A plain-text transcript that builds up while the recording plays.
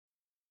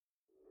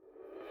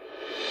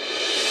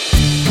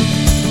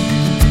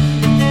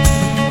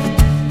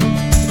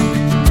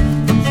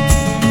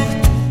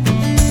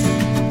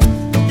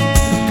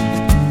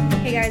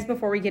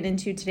before we get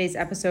into today's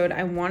episode,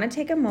 I want to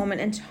take a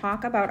moment and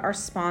talk about our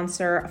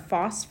sponsor,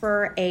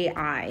 Phosphor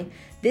AI.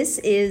 This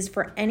is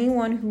for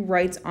anyone who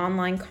writes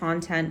online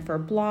content for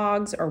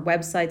blogs or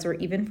websites or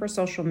even for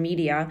social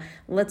media.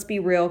 Let's be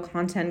real,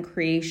 content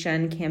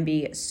creation can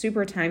be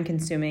super time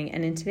consuming.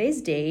 And in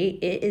today's day,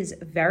 it is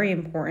very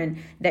important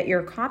that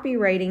your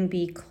copywriting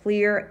be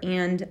clear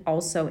and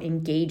also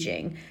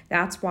engaging.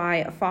 That's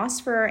why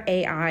Phosphor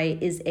AI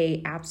is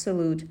an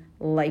absolute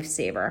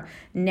lifesaver.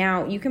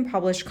 Now you can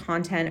publish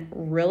content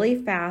really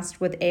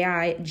fast with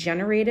AI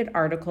generated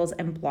articles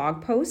and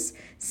blog posts.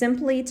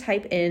 Simply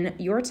type in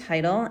your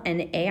title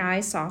and AI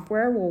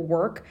software will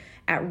work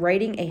at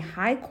writing a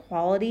high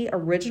quality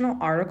original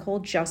article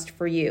just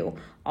for you.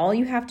 All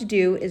you have to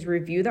do is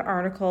review the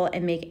article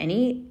and make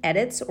any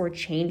edits or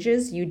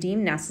changes you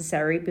deem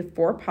necessary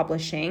before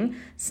publishing.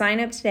 Sign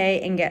up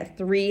today and get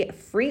 3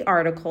 free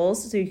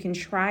articles so you can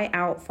try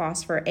out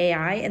Phosphor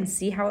AI and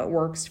see how it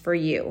works for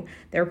you.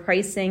 Their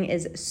pricing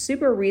is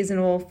super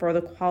reasonable for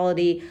the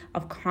quality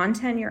of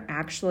content you're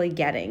actually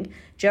getting.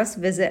 Just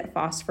visit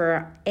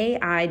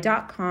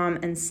phosphorai.com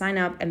and sign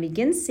up and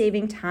begin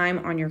saving time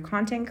on your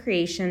content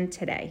creation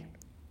today.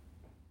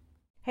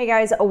 Hey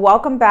guys,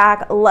 welcome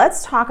back.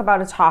 Let's talk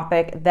about a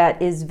topic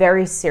that is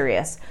very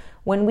serious.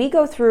 When we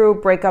go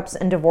through breakups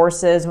and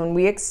divorces, when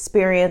we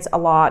experience a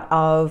lot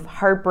of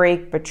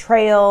heartbreak,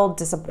 betrayal,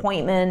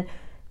 disappointment,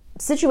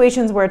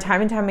 situations where time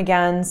and time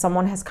again,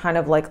 someone has kind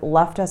of like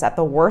left us at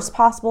the worst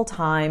possible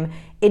time,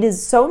 it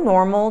is so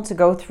normal to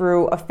go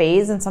through a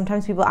phase, and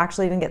sometimes people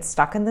actually even get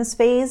stuck in this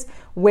phase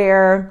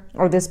or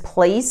this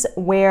place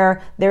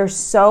where they're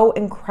so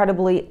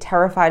incredibly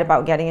terrified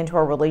about getting into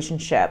a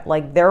relationship.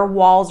 Like their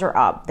walls are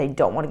up. They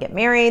don't want to get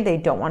married. They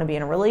don't want to be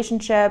in a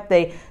relationship.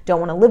 They don't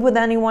want to live with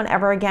anyone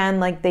ever again.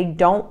 Like they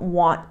don't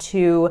want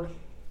to.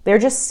 They're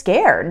just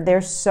scared.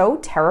 They're so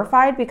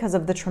terrified because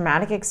of the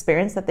traumatic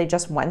experience that they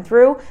just went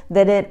through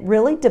that it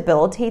really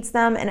debilitates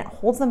them and it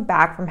holds them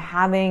back from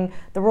having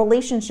the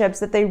relationships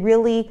that they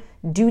really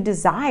do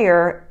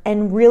desire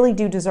and really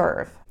do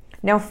deserve.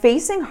 Now,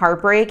 facing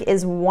heartbreak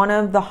is one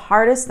of the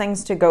hardest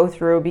things to go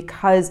through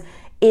because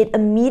it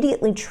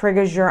immediately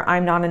triggers your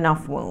I'm not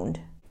enough wound.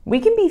 We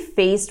can be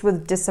faced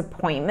with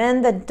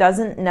disappointment that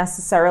doesn't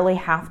necessarily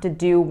have to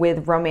do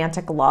with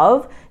romantic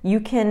love. You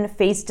can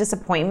face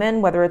disappointment,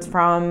 whether it's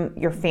from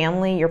your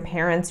family, your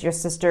parents, your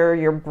sister,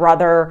 your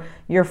brother,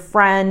 your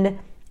friend,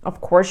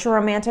 of course your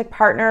romantic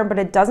partner, but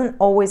it doesn't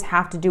always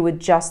have to do with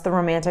just the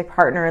romantic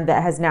partner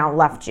that has now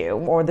left you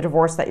or the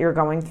divorce that you're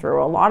going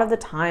through. A lot of the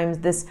times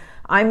this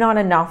I'm not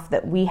enough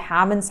that we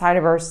have inside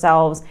of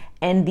ourselves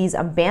and these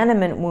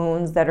abandonment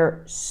wounds that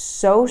are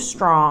so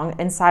strong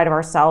inside of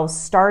ourselves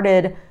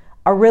started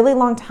a really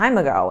long time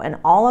ago. And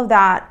all of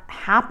that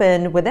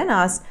happened within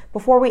us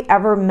before we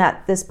ever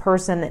met this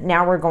person that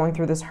now we're going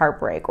through this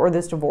heartbreak or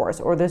this divorce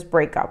or this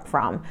breakup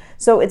from.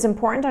 So it's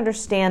important to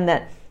understand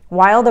that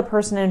while the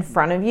person in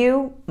front of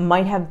you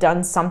might have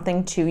done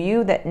something to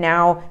you that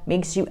now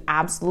makes you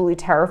absolutely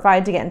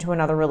terrified to get into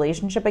another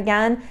relationship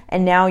again,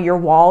 and now your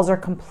walls are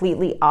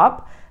completely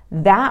up,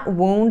 that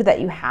wound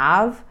that you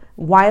have,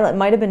 while it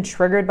might have been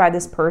triggered by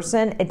this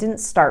person, it didn't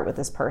start with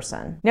this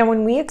person. Now,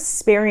 when we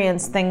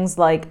experience things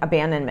like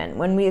abandonment,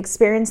 when we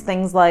experience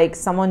things like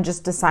someone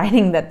just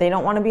deciding that they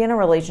don't want to be in a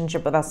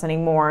relationship with us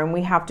anymore, and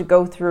we have to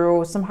go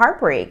through some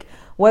heartbreak,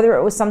 whether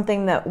it was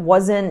something that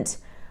wasn't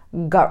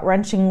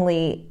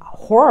gut-wrenchingly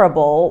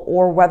horrible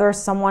or whether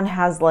someone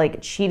has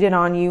like cheated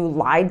on you,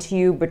 lied to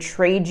you,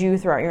 betrayed you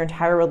throughout your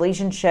entire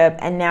relationship,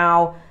 and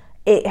now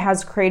it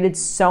has created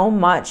so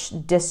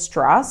much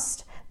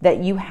distrust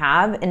that you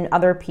have in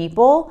other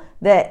people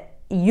that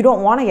you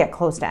don't want to get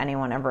close to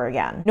anyone ever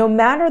again. No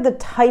matter the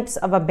types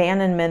of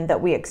abandonment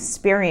that we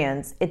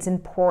experience, it's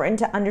important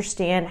to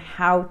understand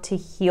how to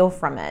heal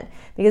from it.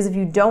 Because if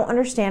you don't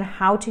understand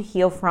how to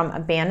heal from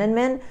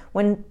abandonment,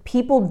 when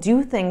people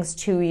do things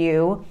to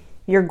you,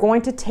 you're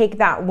going to take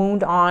that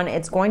wound on.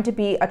 It's going to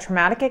be a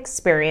traumatic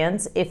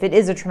experience. If it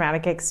is a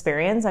traumatic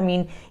experience, I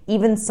mean,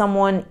 even if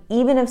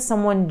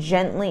someone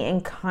gently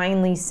and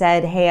kindly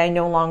said, hey, I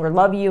no longer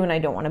love you and I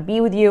don't want to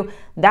be with you,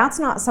 that's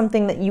not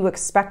something that you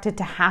expected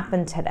to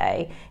happen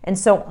today. And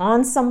so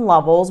on some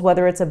levels,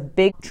 whether it's a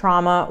big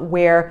trauma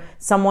where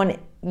someone,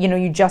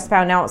 you just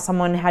found out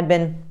someone had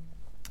been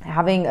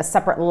having a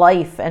separate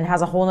life and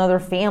has a whole nother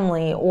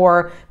family,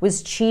 or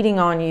was cheating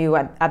on you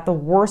at the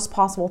worst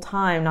possible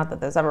time, not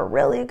that there's ever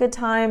really a good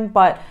time,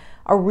 but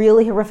a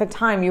really horrific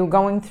time. You were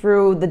going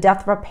through the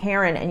death of a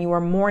parent and you were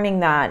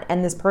mourning that,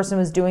 and this person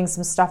was doing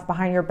some stuff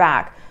behind your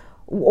back.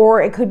 Or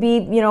it could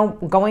be,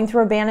 going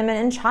through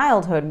abandonment in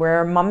childhood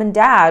where mom and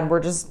dad were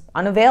just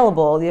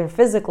unavailable, either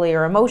physically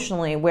or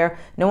emotionally, where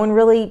no one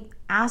really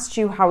asked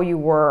you how you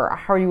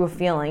were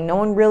feeling. No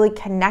one really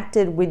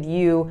connected with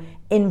you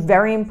in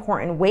very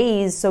important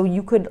ways so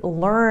you could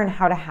learn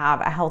how to have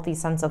a healthy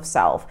sense of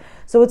self.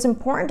 So it's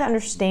important to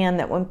understand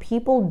that when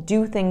people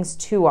do things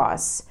to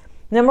us,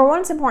 number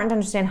one, it's important to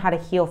understand how to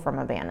heal from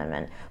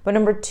abandonment. But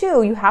number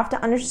two, you have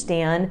to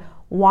understand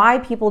why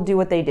people do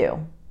what they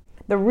do.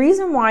 The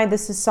reason why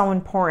this is so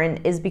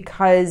important is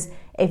because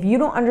If you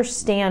don't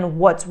understand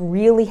what's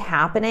really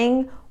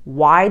happening,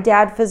 why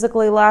dad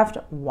physically left,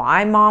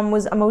 why mom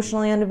was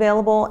emotionally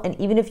unavailable, and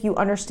even if you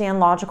understand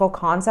logical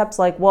concepts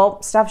like,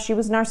 well, Steph, she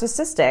was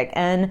narcissistic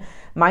and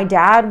my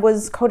dad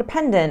was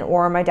codependent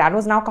or my dad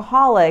was an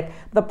alcoholic.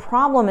 The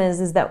problem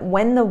is that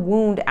when the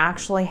wound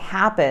actually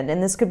happened,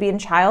 and this could be in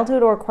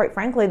childhood or quite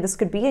frankly, this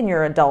could be in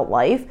your adult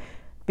life,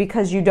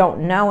 because you don't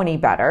know any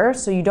better,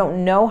 so you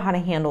don't know how to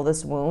handle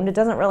this wound. It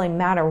doesn't really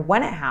matter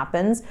when it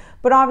happens,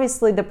 but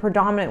obviously the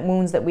predominant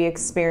wounds that we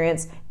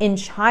experience in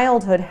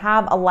childhood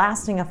have a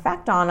lasting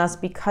effect on us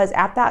because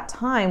at that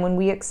time when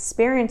we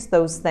experienced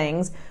those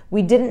things,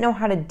 we didn't know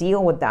how to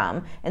deal with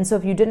them. And so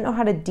if you didn't know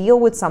how to deal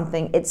with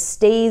something, it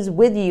stays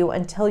with you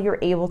until you're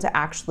able to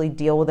actually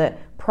deal with it,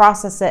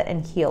 process it,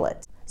 and heal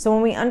it. So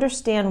when we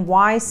understand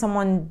why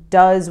someone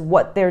does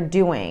what they're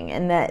doing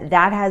and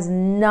that has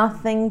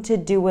nothing to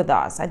do with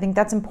us, I think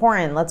that's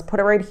important. Let's put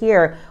it right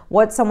here.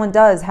 What someone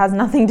does has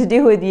nothing to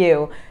do with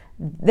you.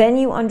 Then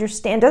you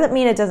understand.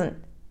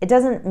 It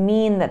doesn't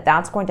mean that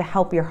that's going to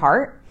help your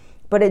heart,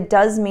 but it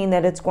does mean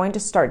that it's going to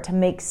start to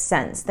make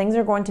sense. Things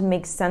are going to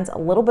make sense a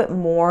little bit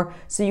more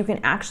so you can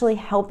actually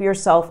help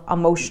yourself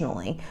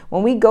emotionally.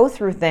 When we go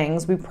through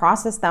things, we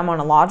process them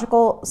on a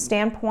logical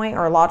standpoint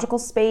or a logical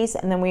space,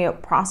 and then we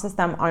process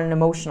them on an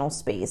emotional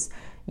space.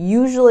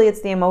 Usually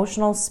it's the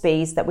emotional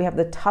space that we have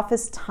the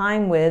toughest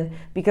time with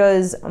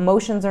because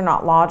emotions are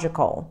not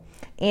logical.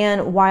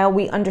 And while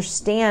we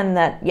understand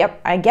that,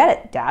 yep, I get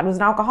it. Dad was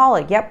an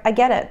alcoholic. Yep, I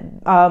get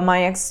it.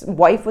 My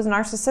ex-wife was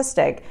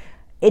narcissistic.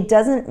 It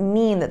doesn't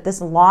mean that this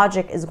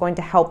logic is going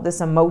to help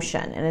this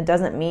emotion, and it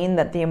doesn't mean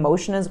that the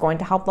emotion is going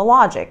to help the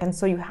logic. And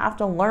so you have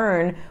to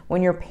learn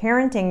when you're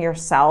parenting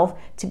yourself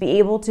to be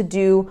able to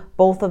do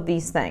both of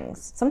these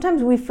things.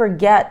 Sometimes we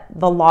forget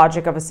the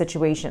logic of a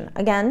situation.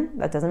 Again,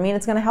 that doesn't mean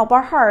it's going to help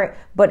our heart,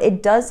 but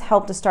it does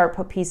help to start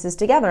put pieces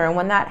together. And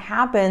when that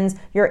happens,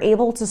 you're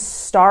able to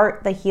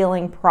start the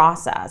healing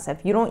process.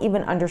 If you don't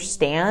even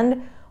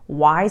understand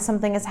why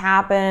something has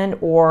happened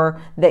or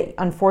that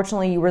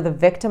unfortunately you were the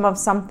victim of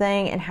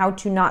something and how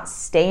to not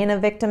stay in a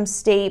victim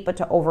state but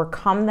to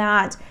overcome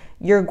that,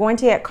 you're going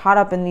to get caught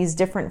up in these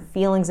different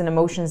feelings and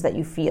emotions that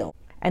you feel.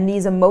 And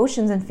these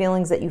emotions and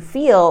feelings that you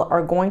feel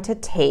are going to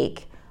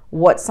take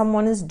what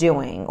someone is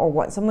doing or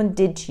what someone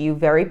did to you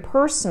very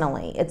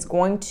personally. It's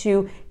going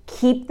to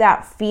keep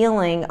that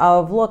feeling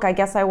of, look, I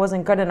guess I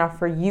wasn't good enough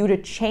for you to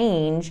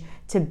change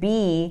to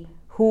be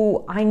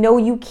who I know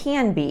you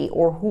can be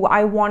or who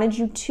I wanted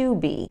you to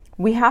be.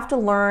 We have to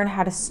learn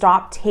how to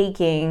stop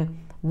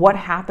taking what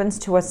happens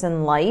to us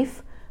in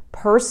life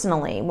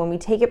personally. When we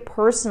take it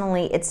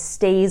personally, it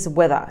stays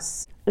with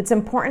us. It's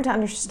important to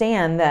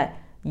understand that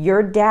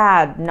your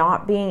dad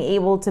not being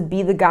able to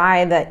be the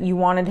guy that you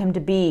wanted him to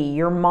be,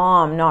 your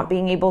mom not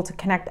being able to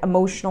connect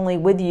emotionally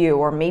with you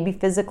or maybe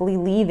physically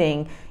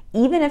leaving,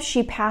 even if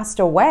she passed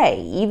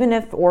away,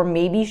 or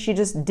maybe she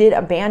just did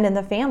abandon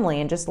the family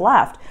and just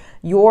left,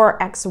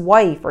 your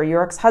ex-wife or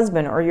your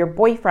ex-husband or your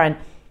boyfriend,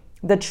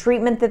 the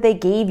treatment that they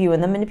gave you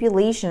and the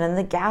manipulation and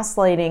the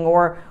gaslighting,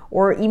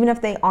 or even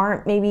if they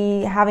aren't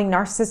maybe having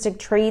narcissistic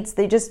traits,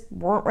 they just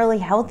weren't really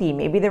healthy.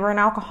 Maybe they were an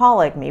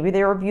alcoholic. Maybe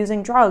they were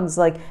abusing drugs.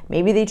 Like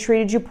maybe they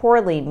treated you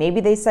poorly. Maybe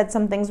they said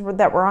some things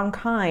that were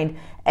unkind.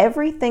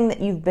 Everything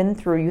that you've been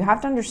through, you have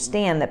to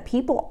understand that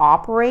people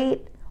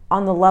operate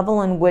on the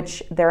level in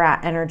which they're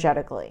at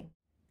energetically.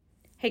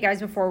 Hey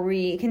guys, before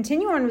we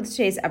continue on with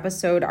today's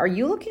episode, are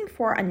you looking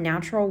for a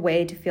natural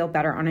way to feel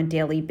better on a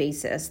daily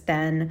basis?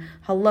 Then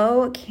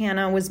Hello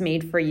Canna was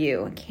made for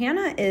you.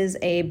 Canna is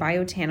a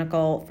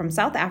botanical from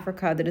South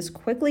Africa that is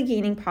quickly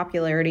gaining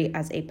popularity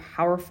as a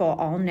powerful,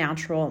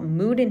 all-natural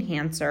mood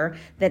enhancer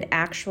that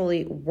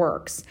actually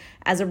works.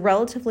 As a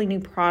relatively new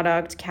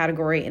product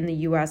category in the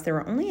US, there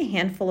are only a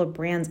handful of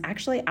brands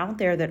actually out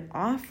there that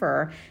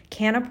offer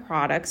Canna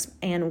products,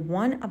 and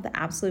one of the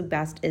absolute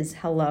best is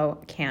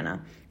Hello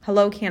Canna.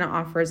 Hello Canna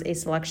offers a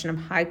selection of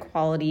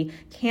high-quality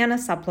Canna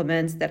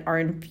supplements that are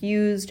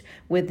infused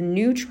with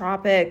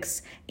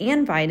nootropics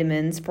and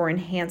vitamins for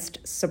enhanced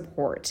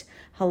support.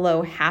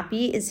 Hello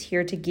Happy is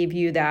here to give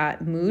you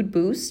that mood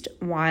boost,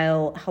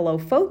 while Hello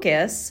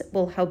Focus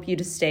will help you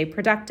to stay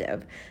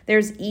productive.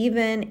 There's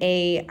even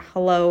a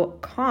Hello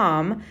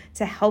Calm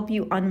to help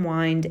you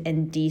unwind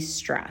and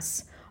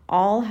de-stress.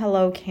 All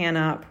Hello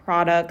Canna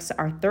products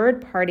are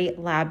third-party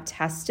lab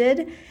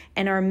tested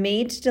and are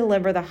made to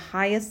deliver the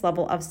highest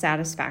level of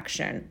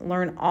satisfaction.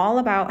 Learn all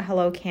about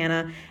Hello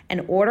Canna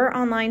and order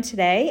online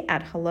today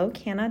at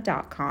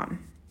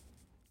hellocanna.com.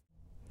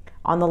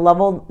 On the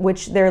level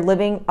which they're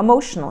living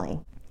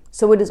emotionally.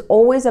 So it is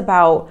always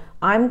about,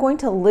 I'm going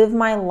to live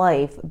my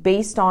life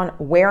based on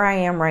where I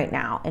am right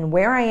now. And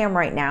where I am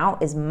right now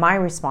is my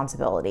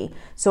responsibility.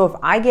 So if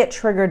I get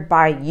triggered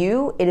by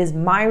you, it is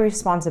my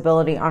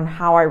responsibility on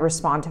how I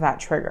respond to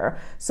that trigger.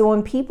 So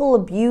when people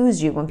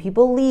abuse you, when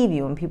people leave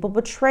you, when people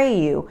betray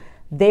you,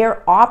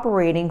 they're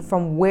operating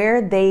from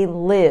where they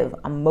live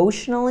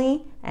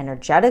emotionally,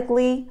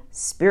 energetically,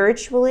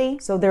 spiritually.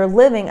 So they're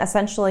living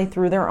essentially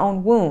through their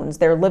own wounds.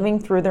 They're living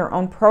through their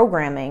own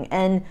programming.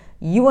 And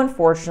You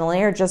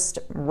unfortunately are just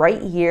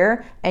right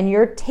here and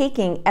you're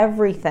taking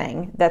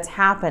everything that's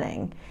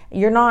happening.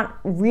 You're not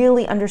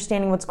really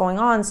understanding what's going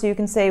on, so you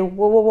can say,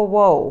 whoa, whoa, whoa,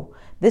 whoa.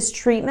 This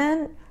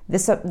treatment,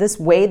 this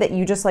way that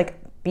you just like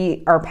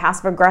are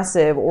passive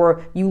aggressive,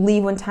 or you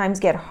leave when times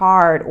get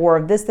hard, or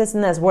this,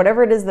 and this,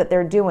 whatever it is that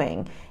they're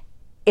doing,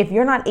 if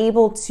you're not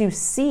able to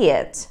see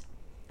it,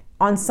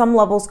 on some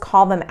levels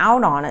call them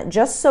out on it,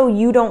 just so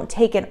you don't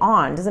take it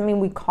on. Doesn't mean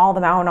we call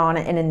them out on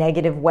it in a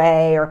negative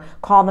way, or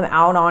call them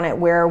out on it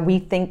where we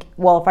think,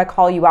 well, if I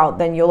call you out,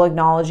 then you'll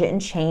acknowledge it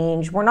and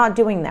change. We're not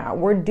doing that.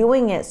 We're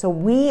doing it so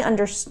we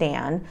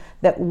understand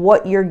that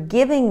what you're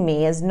giving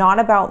me is not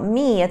about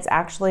me, it's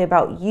actually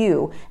about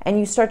you. And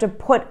you start to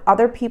put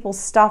other people's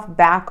stuff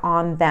back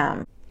on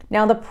them.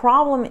 Now, the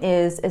problem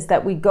is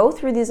that we go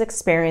through these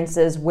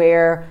experiences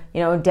where,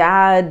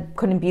 dad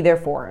couldn't be there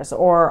for us,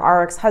 or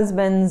our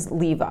ex-husbands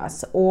leave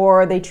us,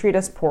 or they treat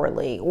us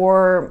poorly,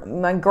 or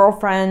my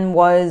girlfriend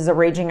was a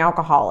raging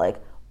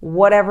alcoholic,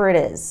 whatever it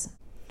is.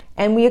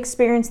 And we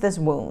experience this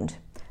wound.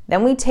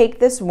 Then we take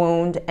this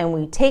wound and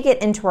we take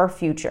it into our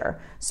future.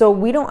 So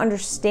we don't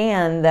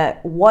understand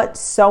that what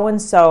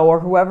so-and-so or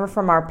whoever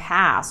from our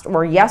past,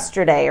 or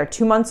yesterday, or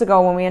 2 months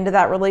ago when we ended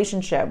that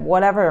relationship,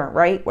 whatever,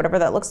 right? Whatever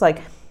that looks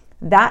like.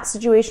 That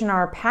situation in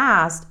our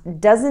past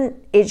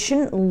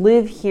shouldn't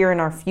live here in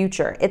our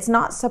future. It's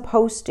not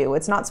supposed to.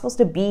 It's not supposed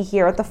to be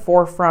here at the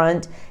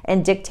forefront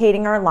and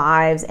dictating our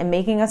lives and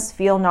making us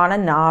feel not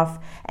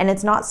enough. And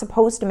it's not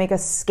supposed to make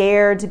us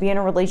scared to be in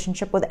a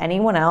relationship with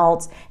anyone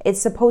else.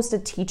 It's supposed to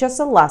teach us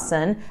a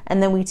lesson,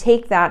 and then we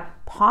take that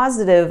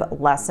positive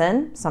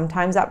lesson.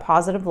 Sometimes that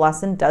positive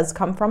lesson does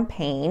come from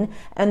pain.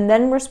 And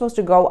then we're supposed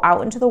to go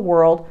out into the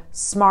world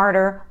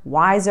smarter,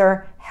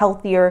 wiser,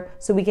 healthier,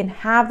 so we can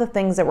have the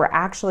things that we're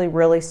actually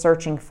really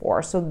searching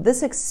for. So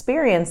this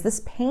experience,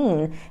 this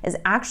pain, is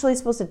actually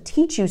supposed to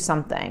teach you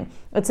something.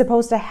 It's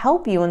supposed to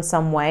help you in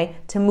some way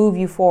to move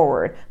you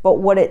forward. But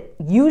what it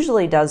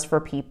usually does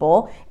for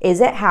people is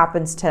it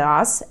happens to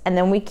us, and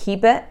then we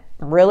keep it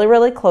really,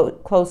 really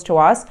close to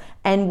us,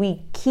 and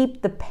we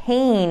keep the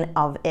pain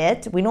of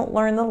it. We don't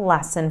learn the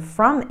lesson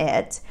from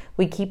it.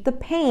 We keep the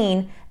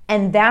pain,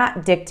 and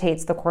that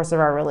dictates the course of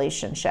our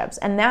relationships,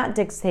 and that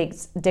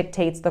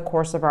dictates the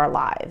course of our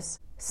lives.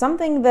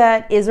 Something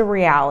that is a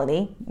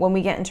reality when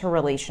we get into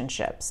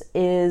relationships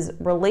is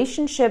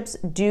relationships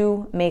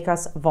do make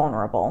us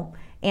vulnerable.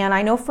 And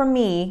I know for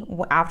me,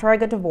 after I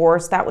got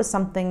divorced, that was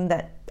something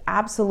that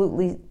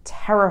absolutely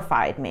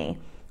terrified me,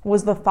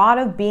 was the thought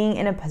of being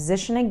in a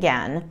position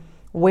again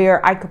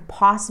where I could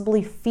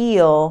possibly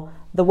feel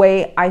the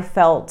way I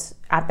felt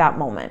at that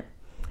moment.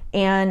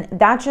 And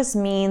that just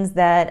means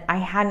that I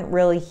hadn't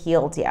really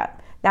healed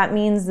yet. That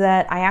means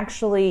that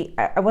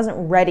I wasn't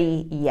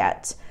ready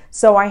yet.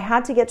 So I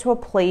had to get to a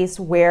place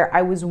where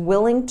I was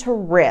willing to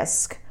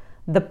risk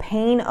the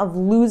pain of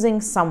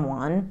losing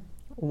someone,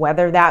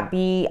 whether that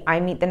be I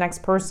meet the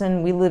next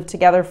person, we live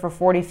together for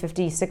 40,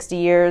 50, 60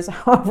 years,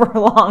 however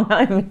long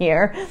I'm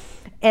here,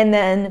 and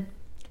then,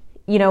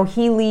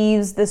 he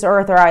leaves this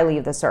earth or I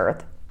leave this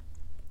earth,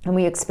 and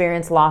we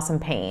experience loss and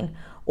pain.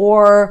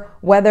 Or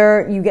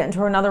whether you get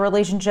into another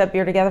relationship,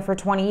 you're together for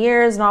 20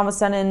 years, and all of a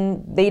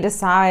sudden they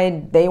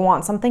decide they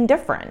want something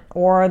different,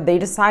 or they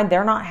decide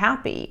they're not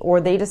happy,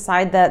 or they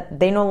decide that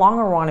they no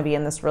longer want to be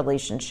in this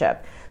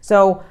relationship.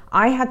 So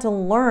I had to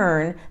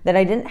learn that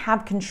I didn't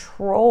have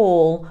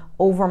control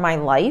over my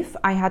life.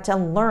 I had to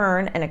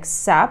learn and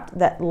accept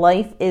that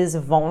life is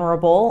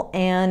vulnerable,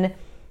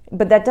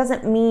 but that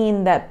doesn't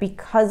mean that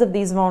because of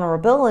these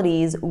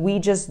vulnerabilities, we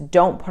just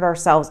don't put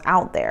ourselves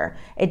out there.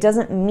 It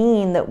doesn't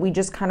mean that we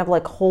just kind of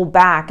like hold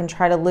back and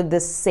try to live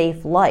this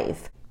safe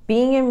life.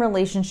 Being in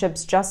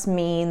relationships just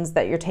means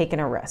that you're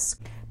taking a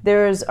risk.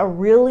 There's a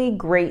really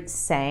great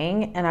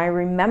saying, and I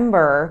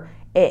remember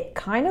it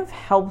kind of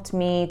helped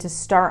me to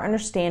start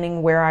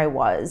understanding where I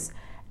was.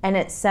 And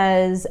it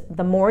says,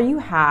 the more you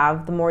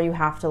have, the more you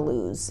have to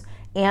lose.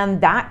 And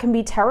that can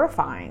be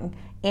terrifying.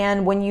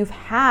 And when you've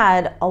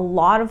had a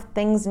lot of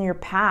things in your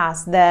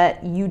past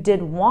that you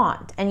did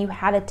want, and you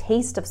had a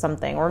taste of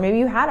something, or maybe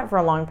you had it for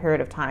a long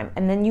period of time,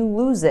 and then you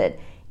lose it,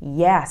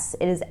 yes,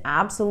 it is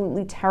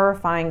absolutely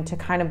terrifying to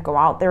kind of go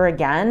out there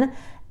again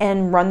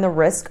and run the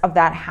risk of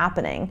that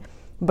happening.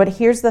 But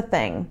here's the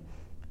thing,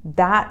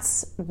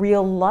 that's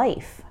real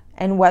life.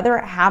 And whether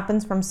it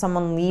happens from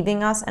someone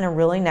leaving us in a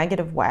really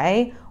negative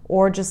way,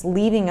 or just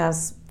leaving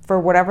us for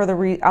whatever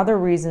the other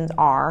reasons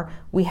are,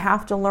 we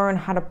have to learn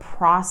how to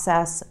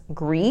process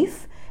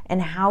grief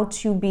and how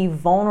to be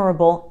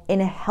vulnerable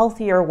in a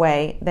healthier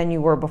way than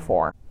you were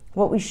before.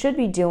 What we should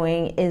be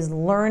doing is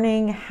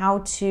learning how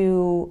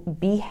to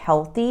be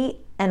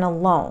healthy and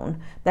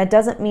alone. That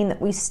doesn't mean that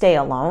we stay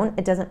alone.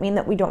 It doesn't mean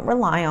that we don't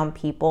rely on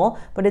people,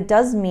 but it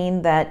does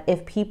mean that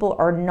if people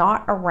are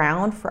not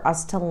around for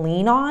us to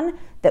lean on,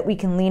 that we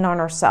can lean on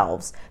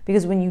ourselves.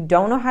 Because when you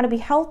don't know how to be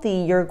healthy,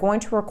 you're going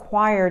to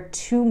require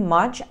too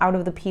much out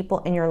of the people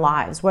in your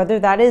lives, whether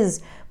that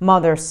is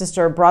mother,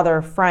 sister,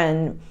 brother,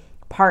 friend,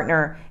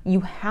 partner. You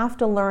have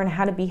to learn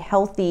how to be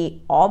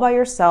healthy all by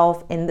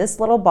yourself in this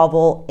little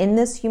bubble, in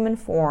this human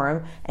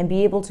form, and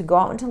be able to go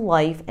out into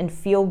life and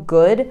feel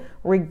good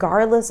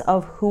regardless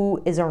of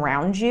who is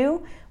around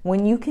you.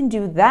 When you can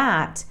do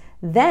that,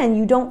 then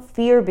you don't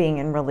fear being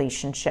in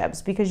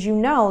relationships, because you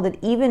know that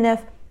even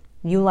if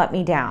you let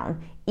me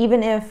down,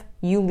 even if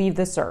you leave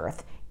this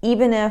earth,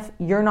 even if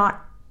you're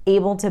not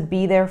able to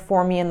be there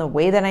for me in the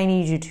way that I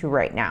need you to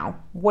right now,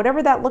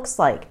 whatever that looks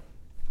like,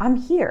 I'm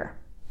here.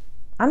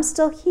 I'm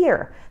still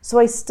here. So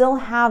I still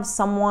have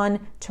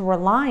someone to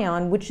rely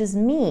on, which is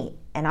me.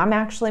 And I'm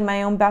actually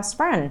my own best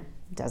friend.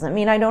 Doesn't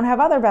mean I don't have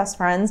other best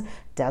friends.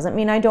 Doesn't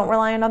mean I don't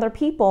rely on other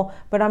people.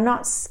 But I'm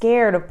not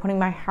scared of putting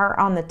my heart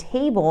on the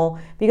table,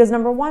 because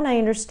number one, I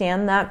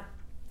understand that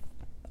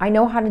I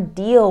know how to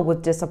deal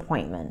with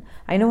disappointment.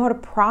 I know how to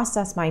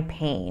process my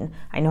pain.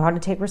 I know how to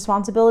take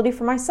responsibility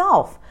for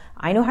myself.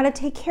 I know how to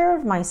take care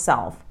of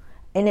myself.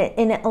 And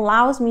it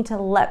allows me to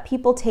let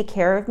people take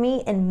care of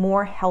me in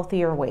more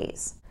healthier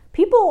ways.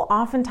 People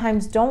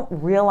oftentimes don't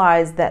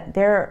realize that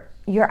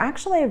you're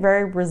actually a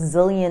very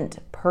resilient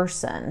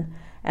person.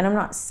 And I'm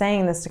not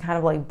saying this to kind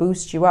of like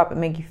boost you up and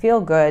make you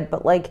feel good,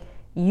 but like,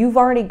 you've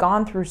already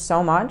gone through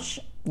so much.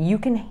 You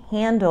can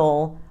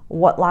handle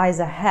what lies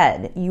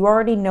ahead. You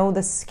already know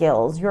the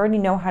skills. You already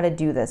know how to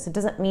do this. It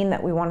doesn't mean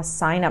that we want to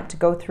sign up to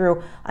go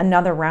through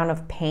another round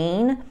of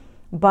pain,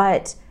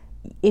 but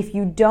if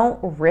you don't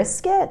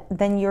risk it,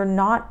 then you're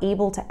not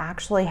able to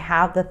actually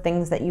have the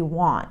things that you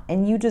want.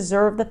 And you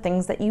deserve the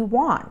things that you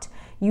want.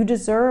 You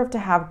deserve to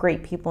have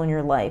great people in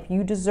your life.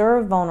 You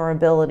deserve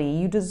vulnerability.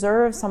 You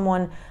deserve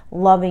someone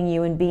loving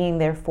you and being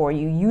there for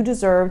you. You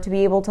deserve to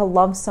be able to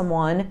love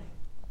someone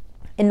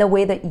in the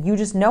way that you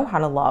just know how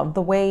to love,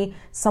 the way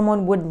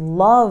someone would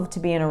love to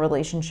be in a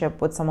relationship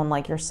with someone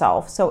like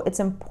yourself. So it's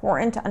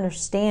important to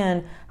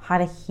understand how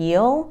to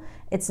heal.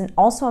 It's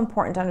also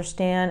important to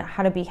understand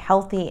how to be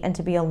healthy and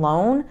to be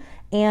alone.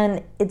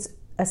 And it's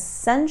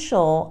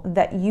essential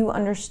that you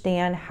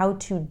understand how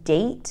to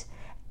date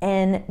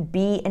and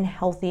be in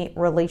healthy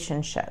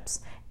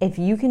relationships. If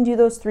you can do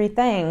those three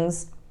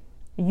things,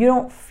 you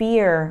don't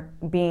fear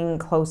being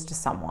close to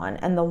someone,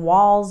 and the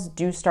walls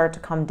do start to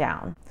come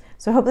down.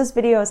 So I hope this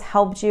video has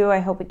helped you. I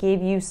hope it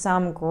gave you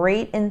some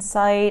great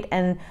insight,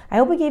 and I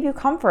hope it gave you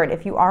comfort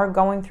if you are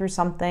going through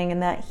something,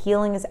 and that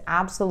healing is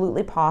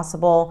absolutely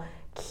possible.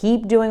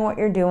 Keep doing what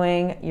you're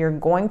doing. You're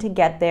going to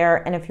get there.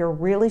 And if you're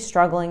really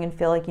struggling and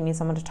feel like you need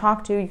someone to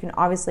talk to, you can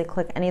obviously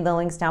click any of the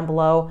links down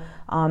below.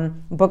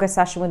 Book a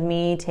session with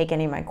me, take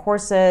any of my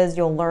courses.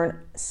 You'll learn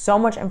so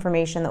much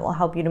information that will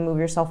help you to move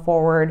yourself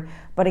forward.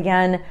 But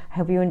again, I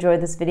hope you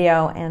enjoyed this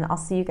video, and I'll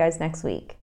see you guys next week.